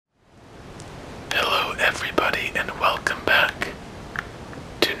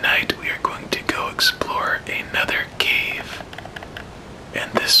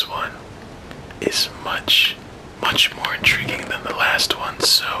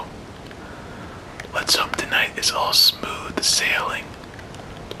let's hope tonight is all smooth sailing.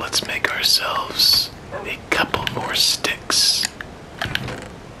 Let's make ourselves a couple more sticks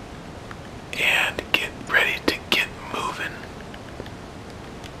and get ready to get moving.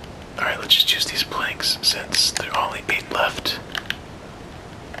 Alright, let's just use these planks since there are only 8 left.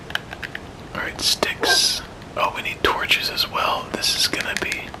 Alright, sticks. Oh, we need torches as well. This is gonna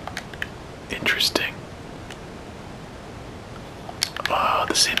be interesting. Oh,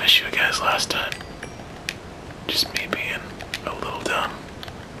 the same issue as last time. Just me being a little dumb.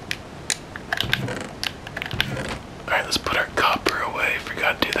 Alright, let's put our copper away.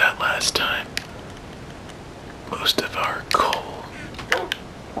 Forgot to do that last time. Most of our coal.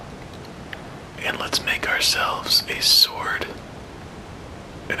 And let's make ourselves a sword.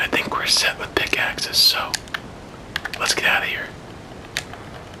 And I think we're set with pickaxes, so let's get out of here.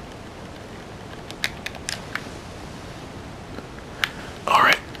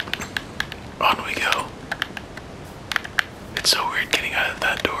 Alright, on we go. It's so weird getting out of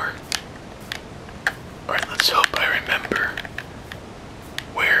that door. Alright, let's hope I remember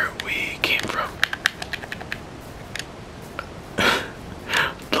where we came from.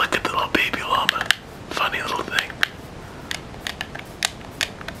 Look at the little baby llama. Funny little thing.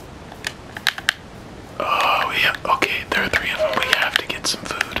 Oh, okay, there are 3 of them. We have to get some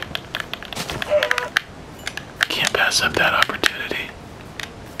food. Can't pass up that opportunity.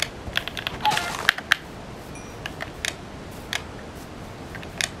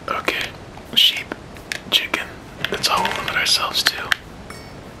 Okay, sheep, chicken, that's all we'll limit ourselves to.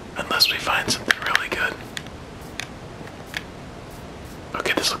 Unless we find something really good.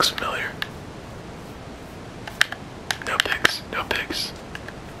 Okay, this looks familiar. No pigs, no pigs.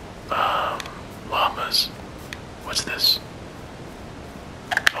 Llamas. What's this?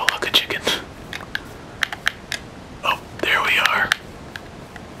 Oh, look, a chicken. Oh, there we are.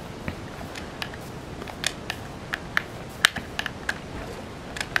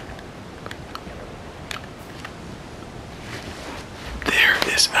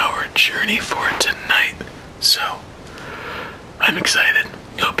 There is our journey for tonight. So, I'm excited.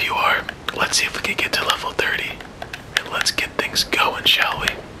 Hope you are. Let's see if we can get to level 30. And let's get things going, shall we?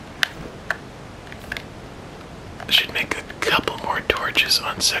 Should make a couple more torches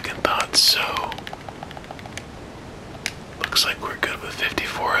on second thought, so looks like we're good with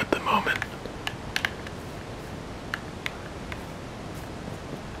 54 at the moment.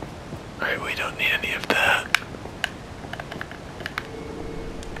 Alright, we don't need any of that.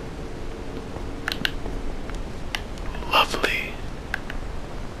 Lovely.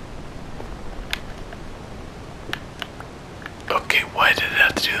 Okay, why did it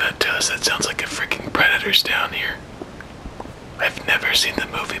have to do that to us? That sounds like a freaking predator's down here. I've never seen the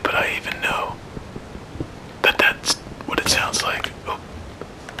movie, but I even know that that's what it sounds like. Oh.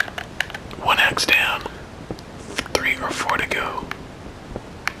 1 axe down. 3 or 4 to go.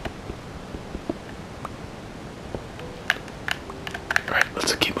 Alright,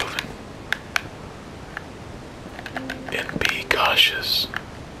 let's keep moving. And be cautious.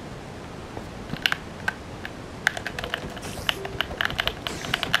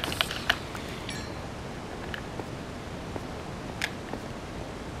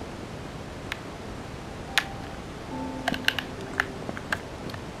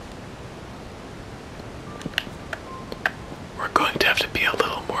 We're going to have to be a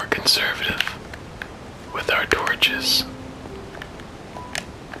little more conservative with our torches.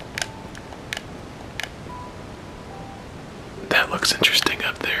 That looks interesting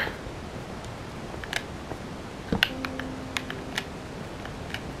up there.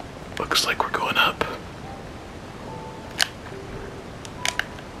 Looks like we're going up.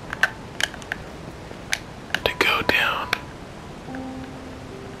 To go down.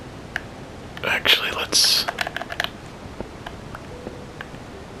 Actually, let's...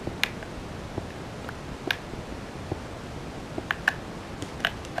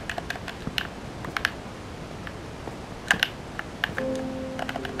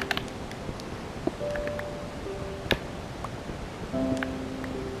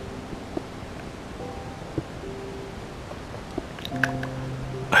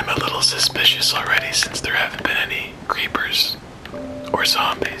 I'm a little suspicious already since there haven't been any creepers or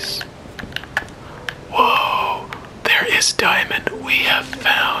zombies. Whoa, there is diamond. We have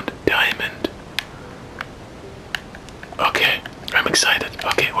found diamond. Okay, I'm excited.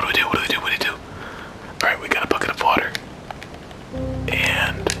 Okay, what do we do? What do we do? What do we do? Alright, we got a bucket of water.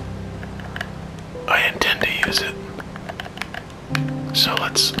 And I intend to use it. So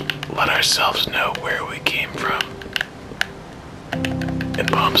let's let ourselves know where we came from. And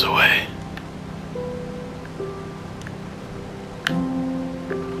bombs away.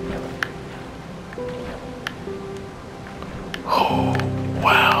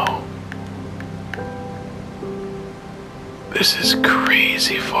 This is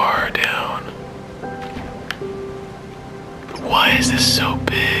crazy far down. Why is this so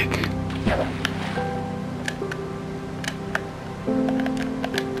big?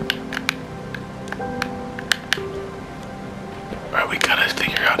 Alright, we gotta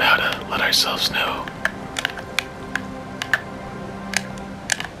figure out how to let ourselves know.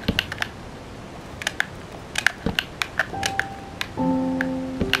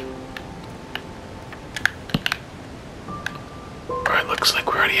 Alright, looks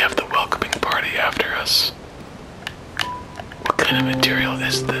like we already have the welcoming party after us. What kind of material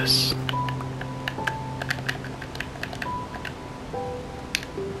is this?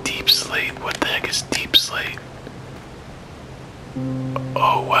 Deep slate? What the heck is deep slate?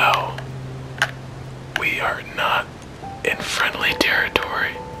 Oh wow. We are not in friendly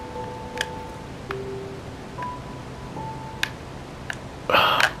territory.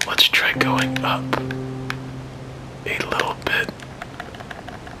 Let's try going up a little bit.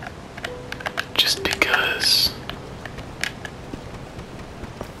 Just because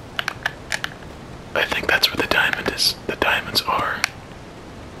I think that's where the diamond is. The diamonds are.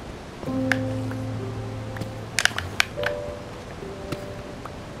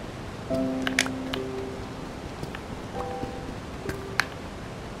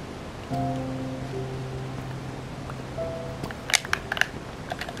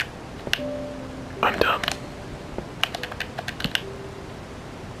 I'm done.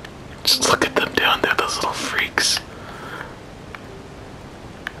 Just look at them down there, those little freaks.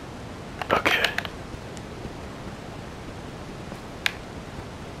 Okay.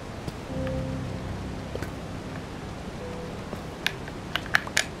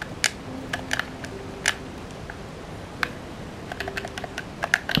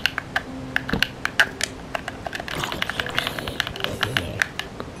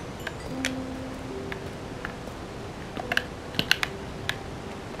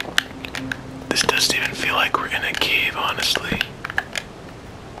 This doesn't even feel like we're in a cave, honestly.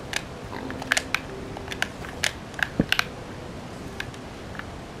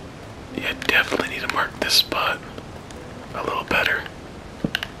 Yeah, definitely need to mark this spot a little better.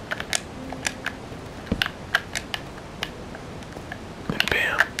 And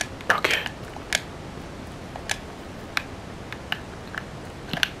bam. Okay.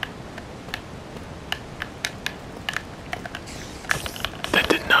 That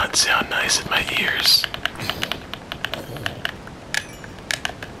did not sound nice in my ears.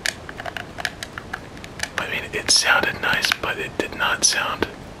 I mean, it sounded nice, but it did not sound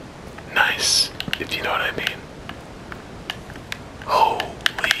nice, if you know what I mean.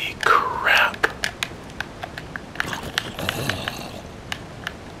 Holy crap.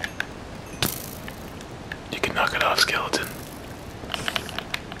 You can knock it off, skeleton.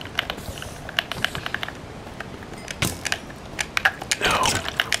 No,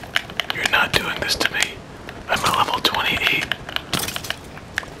 you're not doing this to me. I'm a level 28.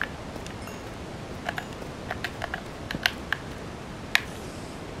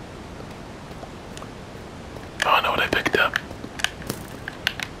 Oh, I know what I picked up.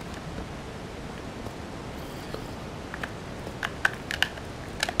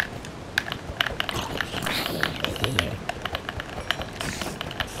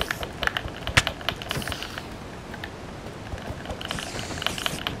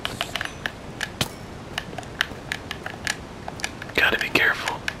 Gotta be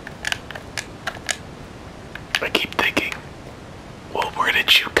careful. I keep thinking, well, where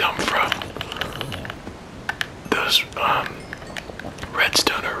did you come from? Those,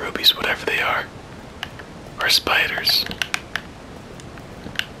 redstone or rubies, whatever they are spiders.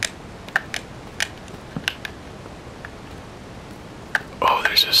 Oh,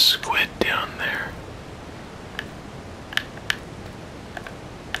 there's a squid down there.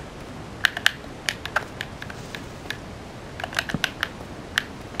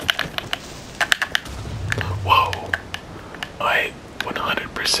 Whoa, I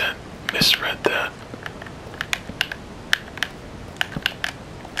 100% misread that.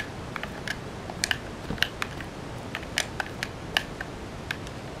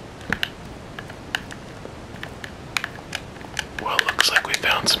 Well, looks like we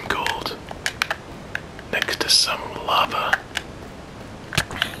found some gold next to some lava.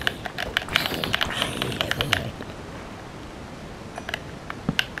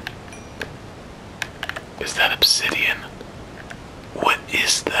 Is that obsidian? What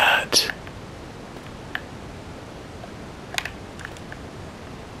is that?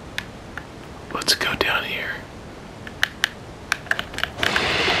 Let's go down here.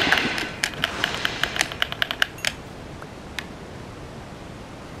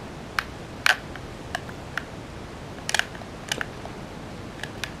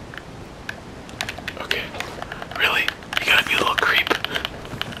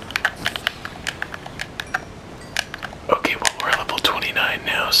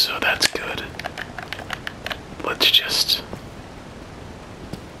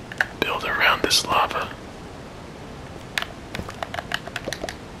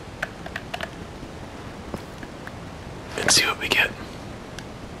 Let's see what we get.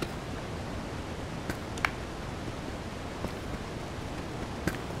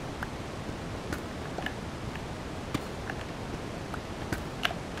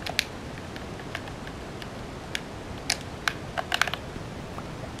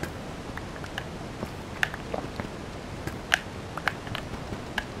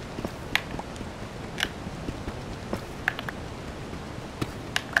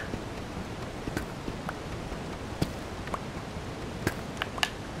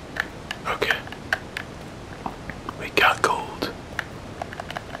 Okay. We got gold.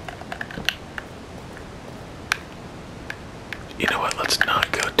 You know what? Let's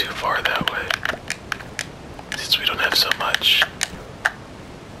not go too far that way, since we don't have so much.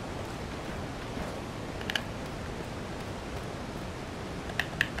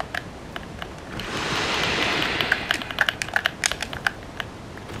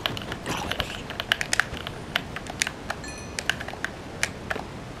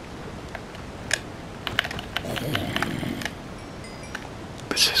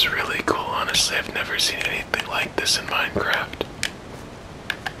 This is really cool, honestly. I've never seen anything like this in Minecraft.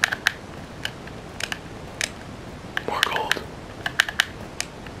 More gold.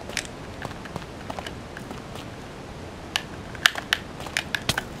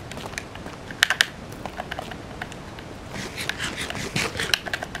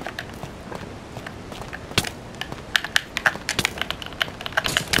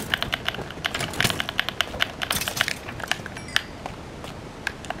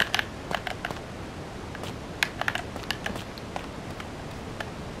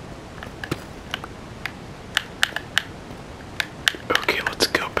 Okay, let's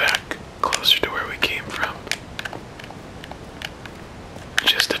go back closer to where we came from,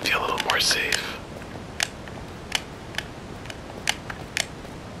 just to feel a little more safe.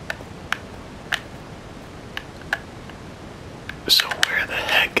 So where the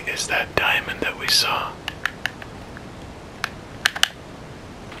heck is that diamond that we saw?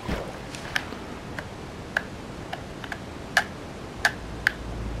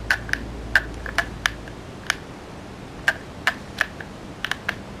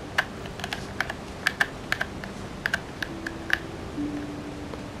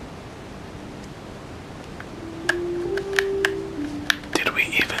 Did we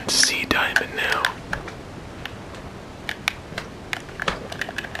even see diamond now?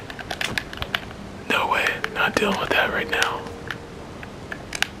 No way, not dealing with that right now.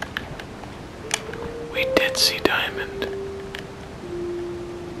 We did see diamond.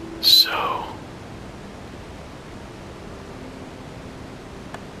 So...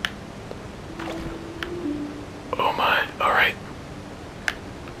 oh my, alright.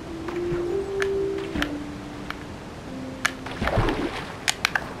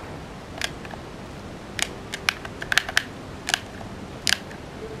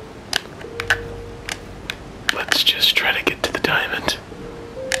 Let's just try to get to the diamond.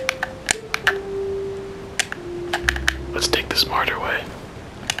 Let's take the smarter way.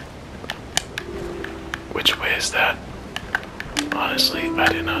 Which way is that? Honestly, I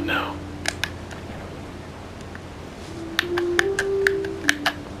do not know.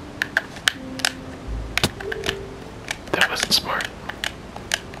 That wasn't smart.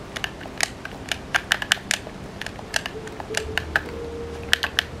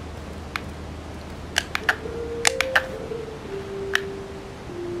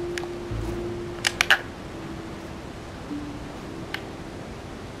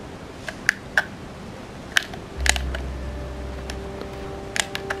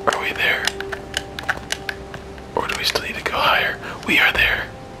 Are we there? Or do we still need to go higher? We are there.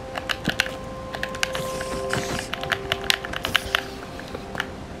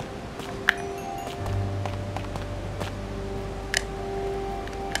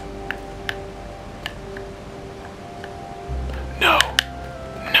 No.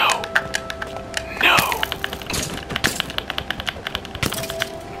 No. No.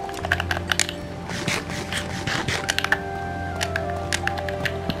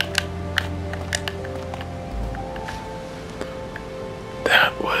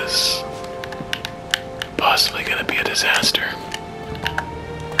 That was possibly going to be a disaster.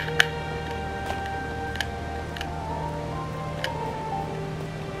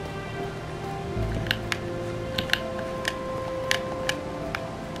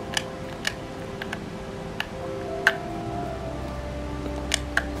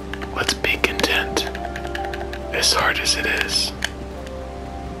 Let's be content, as hard as it is.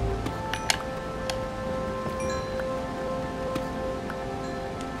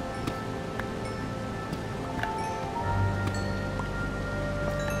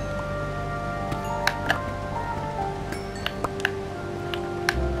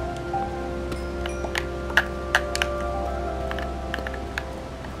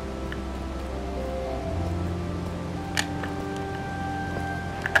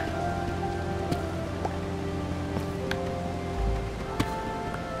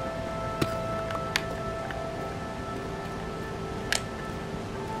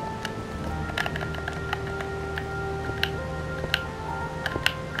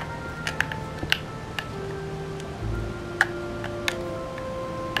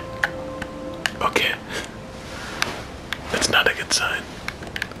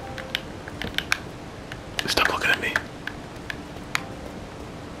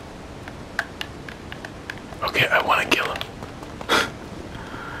 Okay, I want to kill him.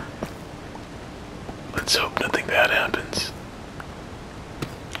 Let's hope nothing bad happens.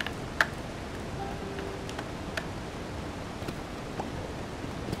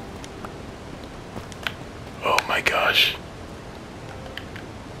 Oh my gosh.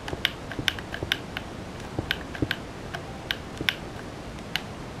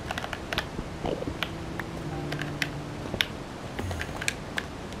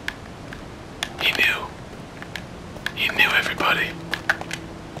 He knew. He knew everybody.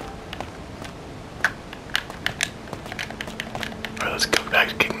 Alright, let's go back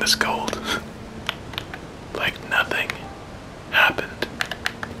to getting this gold. Like nothing happened.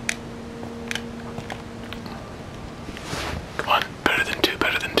 Come on, better than two,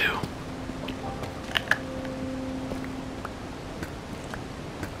 better than two.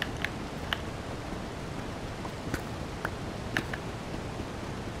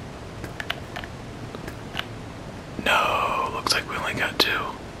 No, looks like we only got two.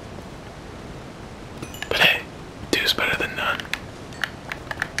 But hey, two's better than none.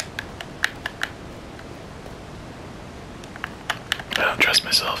 I don't trust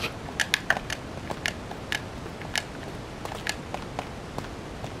myself.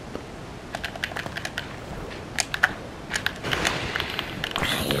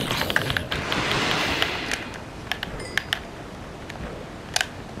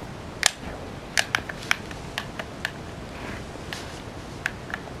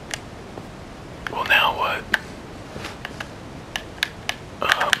 Well, now what?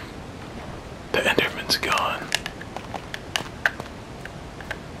 The Enderman's gone.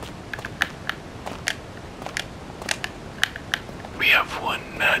 We have one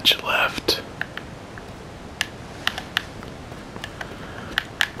match left.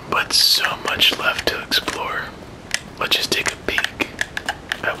 But so much left to explore. Let's just take a peek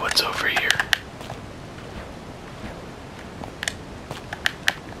at what's over here.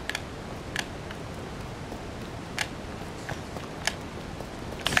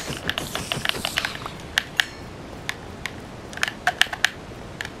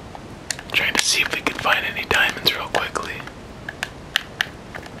 Trying to see if we can find any diamonds real quickly.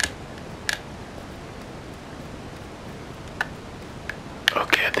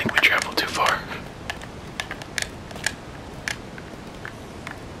 Okay, I think we traveled too far.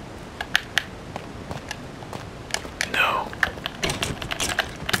 No.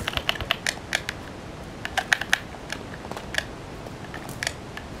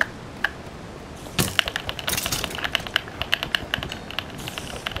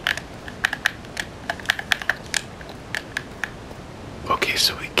 Okay,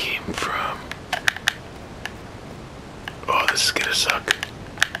 so we came from... Oh, this is gonna suck.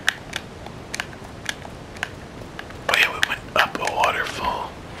 Oh yeah, we went up a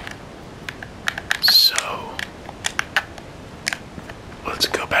waterfall. So... let's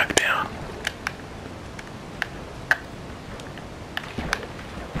go back down.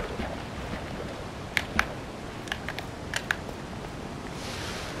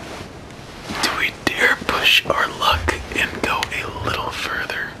 Do we dare push our luck and go a little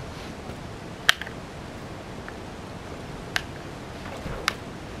further?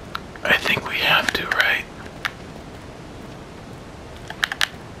 I think we have to, right?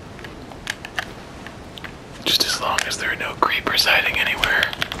 Just as long as there are no creepers hiding anywhere.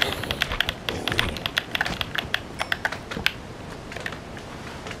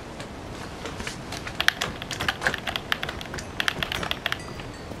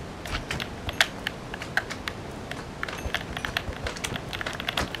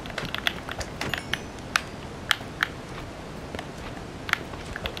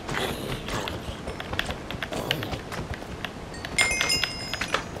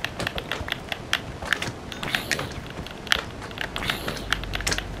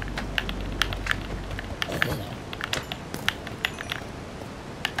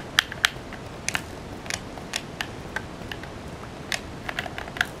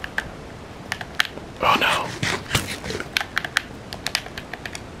 Oh no.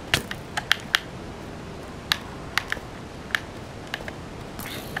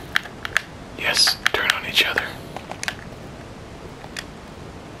 Yes, turn on each other.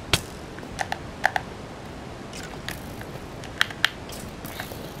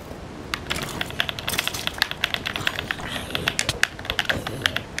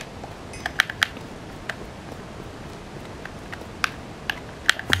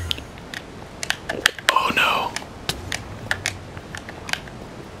 Oh no.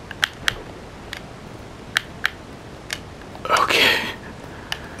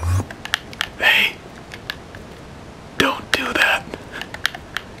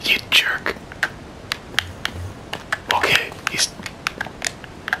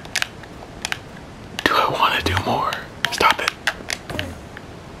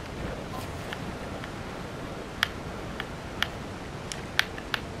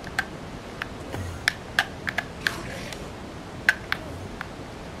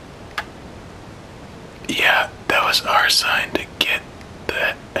 sign to get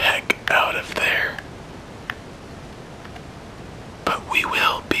the heck out of there. But we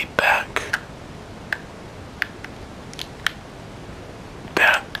will be back.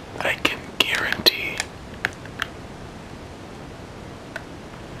 That I can guarantee.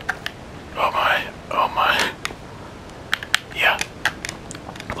 Oh my, oh my. Yeah,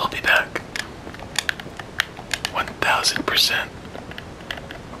 we'll be back. 1000%.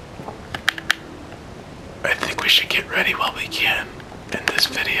 I think we should get ready while we can in this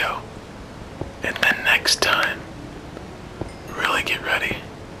video. And then next time, really get ready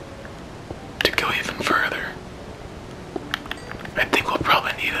to go even further. I think we'll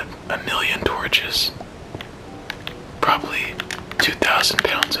probably need a million torches. Probably 2,000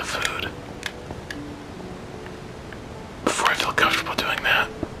 pounds of food. Before I feel comfortable doing that.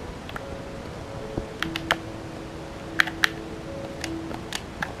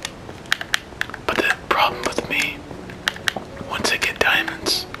 But the problem with me, once I get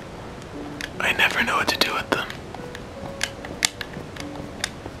diamonds, I never know what to do with them.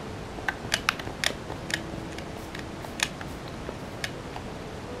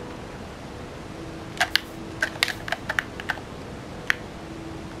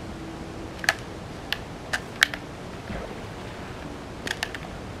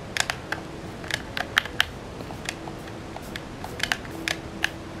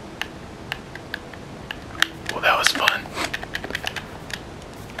 Well, that was fun.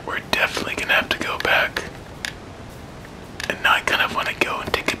 We're definitely gonna have to go back. And now I kind of want to go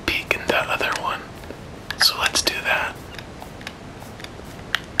and take a peek in that other one. So let's do that.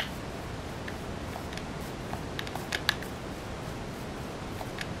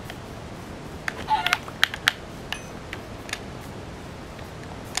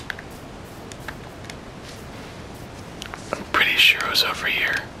 I'm pretty sure it was over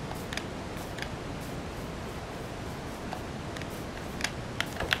here.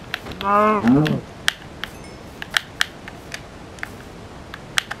 No.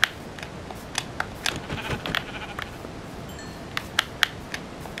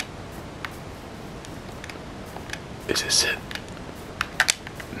 Is this it?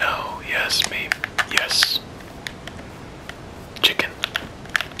 No, yes, me, yes. Chicken.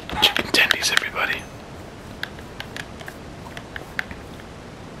 Chicken tendies, everybody.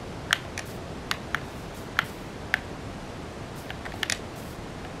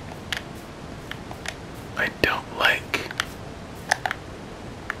 I don't like.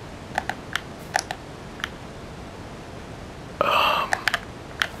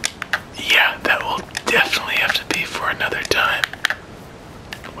 Yeah, that will definitely have to be for another time.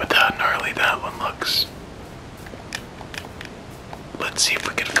 With how gnarly that one looks. Let's see if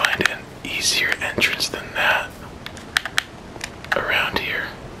we can find an easier entrance than that around here.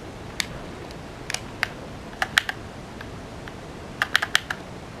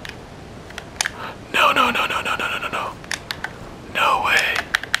 No, no, no, no, no, no, no, no, no. No way.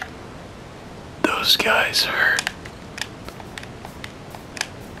 Those guys hurt.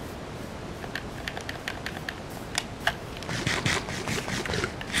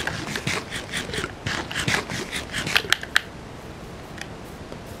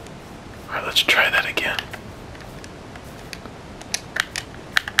 Alright, let's try that again.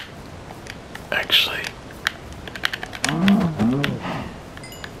 Actually.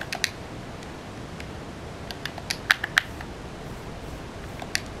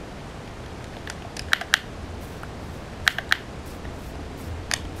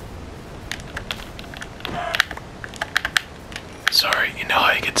 Sorry, you know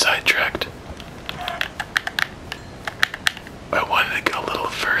how you get sidetracked. I wanted to go a little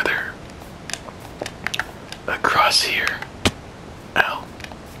further. Across here. Ow.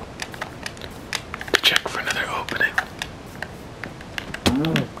 To check for another opening.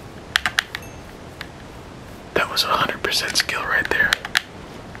 That was 100% skill right there.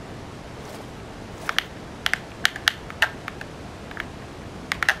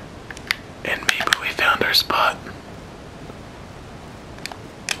 And maybe we found our spot.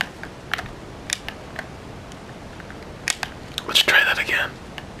 Let's try that again.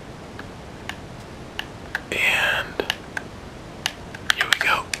 And here we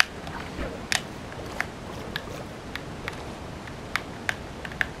go.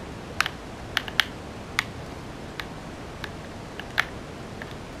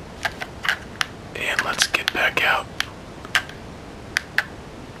 And let's get back out.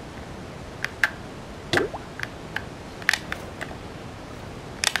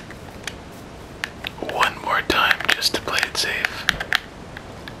 One more time just to play it safe.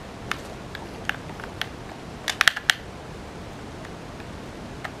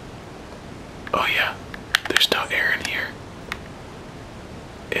 Oh yeah, there's no air in here.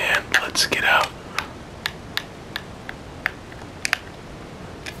 let's get out.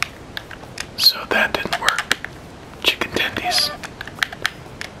 So that didn't work. Chicken tendies.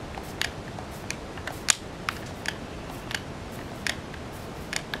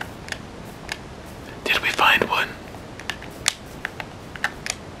 Did we find one?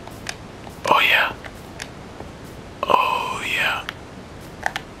 Oh yeah. Oh yeah.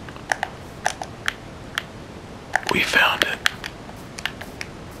 We found it.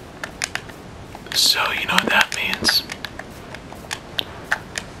 So you know what that means.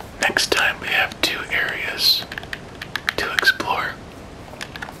 Next time we have 2 areas to explore.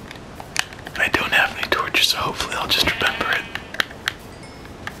 I don't have any torches, so hopefully I'll just remember it.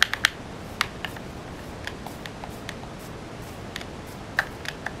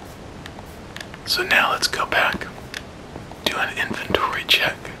 So now let's go back, do an inventory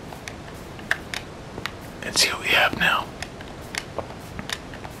check, and see what we have now.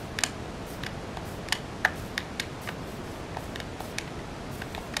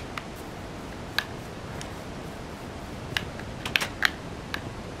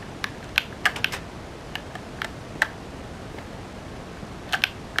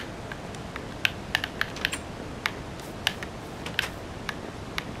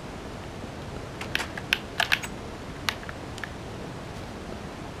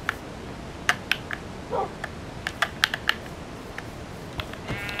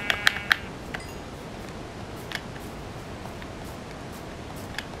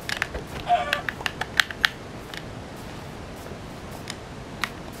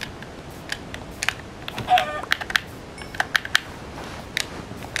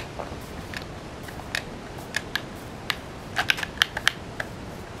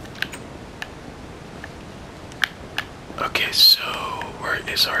 Okay, so where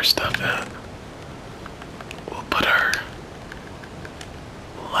is our stuff at? We'll put our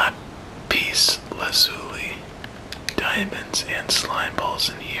lapis lazuli, diamonds, and slime balls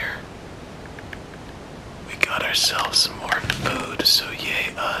in here. We got ourselves some more food, so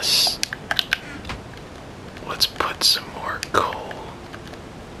yay us. Let's put some more coal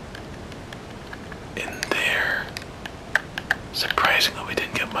in there. Surprisingly, we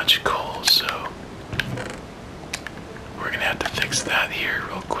didn't get much coal, so we're gonna have to fix that here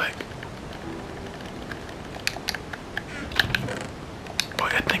real quick. Oh,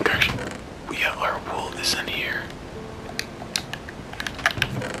 I think our wool is in here.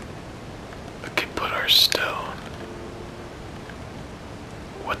 Okay, put our stone.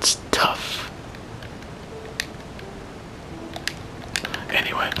 What's tough?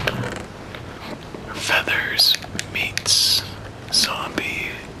 Anyway, feathers, meats, zombie,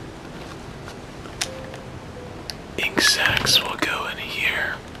 ink sacks will go in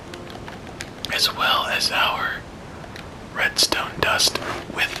here, as well as our redstone dust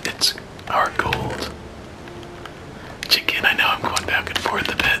with our gold. Chicken, I know I'm going back and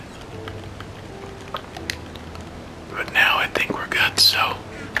forth a bit, but now I think we're good, so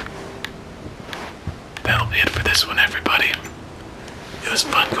that'll be it for this one, everybody. It was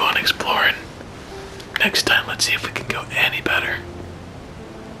fun going exploring. Next time, let's see if we can go any better.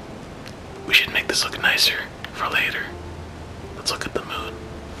 We should make this look nicer for later. Let's look at the moon.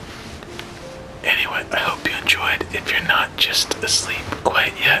 Anyway, I hope you enjoyed. If you're not just asleep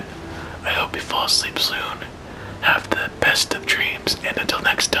quite yet, I hope you fall asleep soon. Have the best of dreams, and until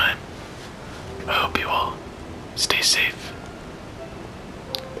next time, I hope you all stay safe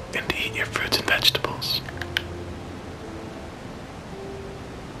and eat your fruits and vegetables.